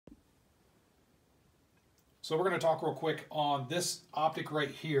So we're going to talk real quick on this optic right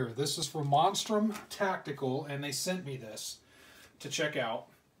here. This is from Monstrum Tactical, and they sent me this to check out.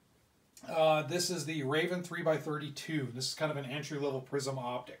 This is the Raven 3x32. This is kind of an entry-level prism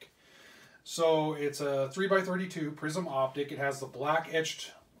optic. So it's a 3x32 prism optic. It has the black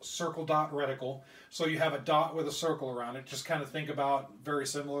etched circle dot reticle. So you have a dot with a circle around it. Just kind of think about very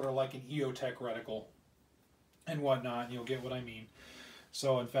similar to like an EOTech reticle and whatnot. And you'll get what I mean.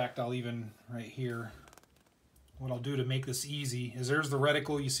 So in fact, I'll even right here, what I'll do to make this easy is there's the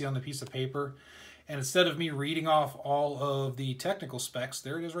reticle you see on the piece of paper. And instead of me reading off all of the technical specs,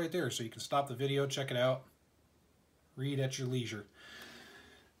 there it is right there. So you can stop the video, check it out, read at your leisure.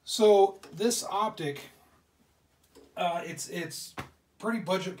 So this optic, it's pretty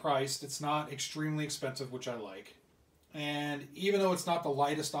budget priced. It's not extremely expensive, which I like. And even though it's not the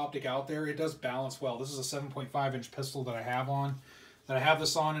lightest optic out there, it does balance well. This is a 7.5-inch pistol that I have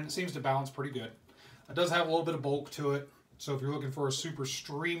this on, and it seems to balance pretty good. It does have a little bit of bulk to it. So if you're looking for a super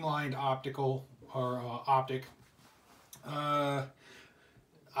streamlined optical or optic, I'm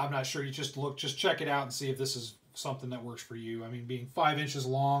not sure. You just check it out and see if this is something that works for you. I mean, being 5 inches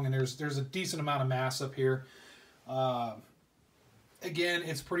long, and there's a decent amount of mass up here. Again,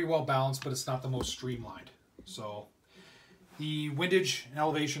 it's pretty well balanced, but it's not the most streamlined. So the windage and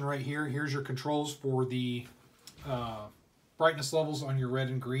elevation right here. Here's your controls for the brightness levels on your red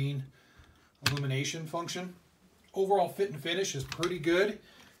and green illumination function. Overall fit and finish is pretty good.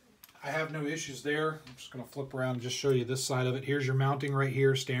 I have no issues there. I'm just going to flip around and just show you this side of it. Here's your mounting right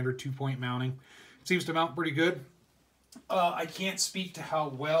here, standard 2-point mounting. It seems to mount pretty good. I can't speak to how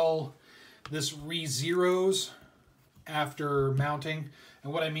well this re-zeros after mounting.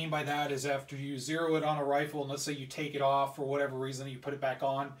 And what I mean by that is after you zero it on a rifle, and let's say you take it off for whatever reason, you put it back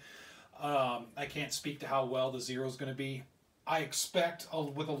on, I can't speak to how well the zero is going to be. I expect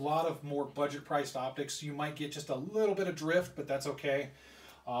with a lot of more budget-priced optics, you might get just a little bit of drift, but that's okay.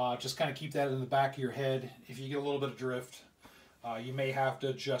 Just kind of keep that in the back of your head. If you get a little bit of drift, you may have to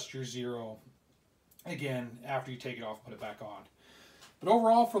adjust your zero again after you take it off and put it back on. But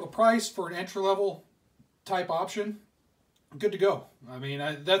overall, for the price, for an entry-level type option, good to go. I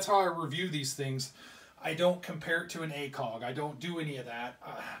mean, that's how I review these things. I don't compare it to an ACOG. I don't do any of that.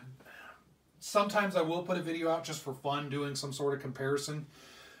 Sometimes I will put a video out just for fun, doing some sort of comparison.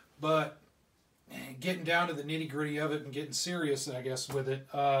 But getting down to the nitty-gritty of it and getting serious, I guess, with it,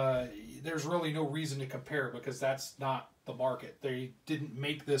 there's really no reason to compare because that's not the market. They didn't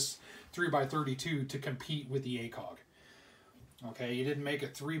make this 3x32 to compete with the ACOG. Okay, you didn't make a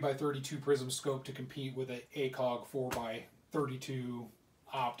 3x32 prism scope to compete with an ACOG 4x32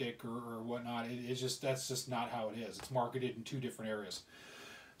 optic or whatnot. That's just not how it is. It's marketed in two different areas.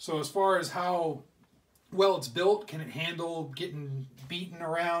 So as far as how well it's built, can it handle getting beaten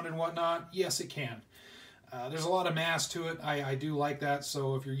around and whatnot? Yes, it can. There's a lot of mass to it. I do like that.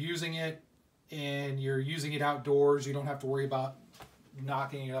 So if you're using it and you're using it outdoors, you don't have to worry about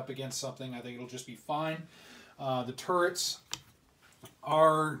knocking it up against something. I think it'll just be fine. The turrets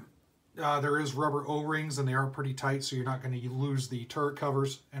are, there is rubber O-rings and they are pretty tight, so you're not going to lose the turret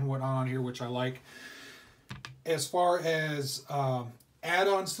covers and whatnot on here, which I like. As far as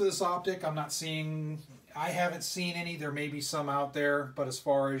add-ons to this optic, I haven't seen any. There may be some out there, but as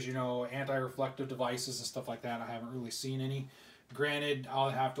far as, you know, anti-reflective devices and stuff like that, I haven't really seen any. Granted,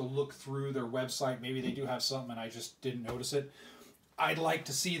 I'll have to look through their website. Maybe they do have something and I just didn't notice it. I'd like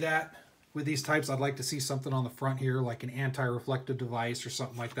to see that with these types. I'd like to see something on the front here, like an anti-reflective device or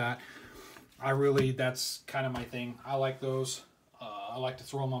something like that. That's kind of my thing. I like those. I like to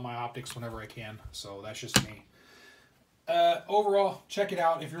throw them on my optics whenever I can, so that's just me. Overall, check it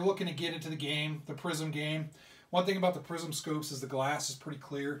out. If you're looking to get into the game, the Prism game, one thing about the Prism scopes is the glass is pretty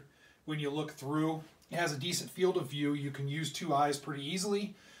clear. When you look through, it has a decent field of view. You can use two eyes pretty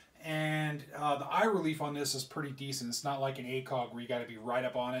easily, and the eye relief on this is pretty decent. It's not like an ACOG where you got to be right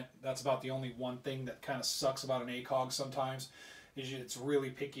up on it. That's about the only one thing that kind of sucks about an ACOG sometimes, is it's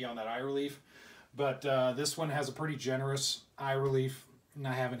really picky on that eye relief. But this one has a pretty generous eye relief, and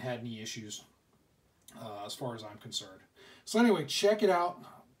I haven't had any issues as far as I'm concerned. So anyway, check it out.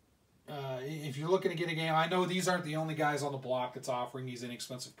 If you're looking to get a game, I know these aren't the only guys on the block that's offering these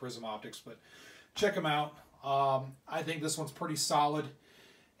inexpensive Prism optics, but check them out. I think this one's pretty solid.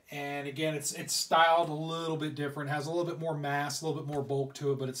 And again, it's styled a little bit different, has a little bit more mass, a little bit more bulk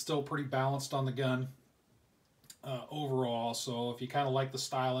to it, but it's still pretty balanced on the gun overall. So if you kind of like the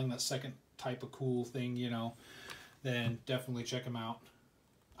styling, that second type of cool thing, you know, then definitely check them out.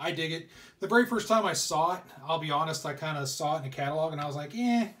 I dig it. The very first time I saw it, I'll be honest, I kind of saw it in a catalog and I was like,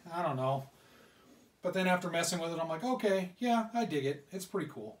 I don't know. But then after messing with it, I'm like, okay, yeah, I dig it. It's pretty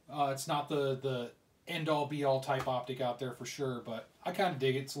cool. It's not the end-all be-all type optic out there for sure, but I kind of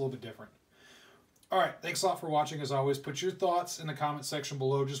dig it. It's a little bit different. All right, thanks a lot for watching. As always, put your thoughts in the comment section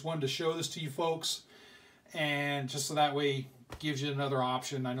below. Just wanted to show this to you folks, and just so that way gives you another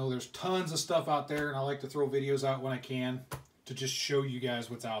option. I know there's tons of stuff out there, and I like to throw videos out when I can to just show you guys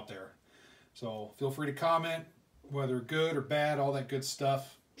what's out there. So feel free to comment, whether good or bad, all that good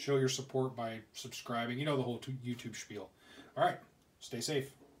stuff. Show your support by subscribing. You know the whole YouTube spiel. All right, stay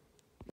safe.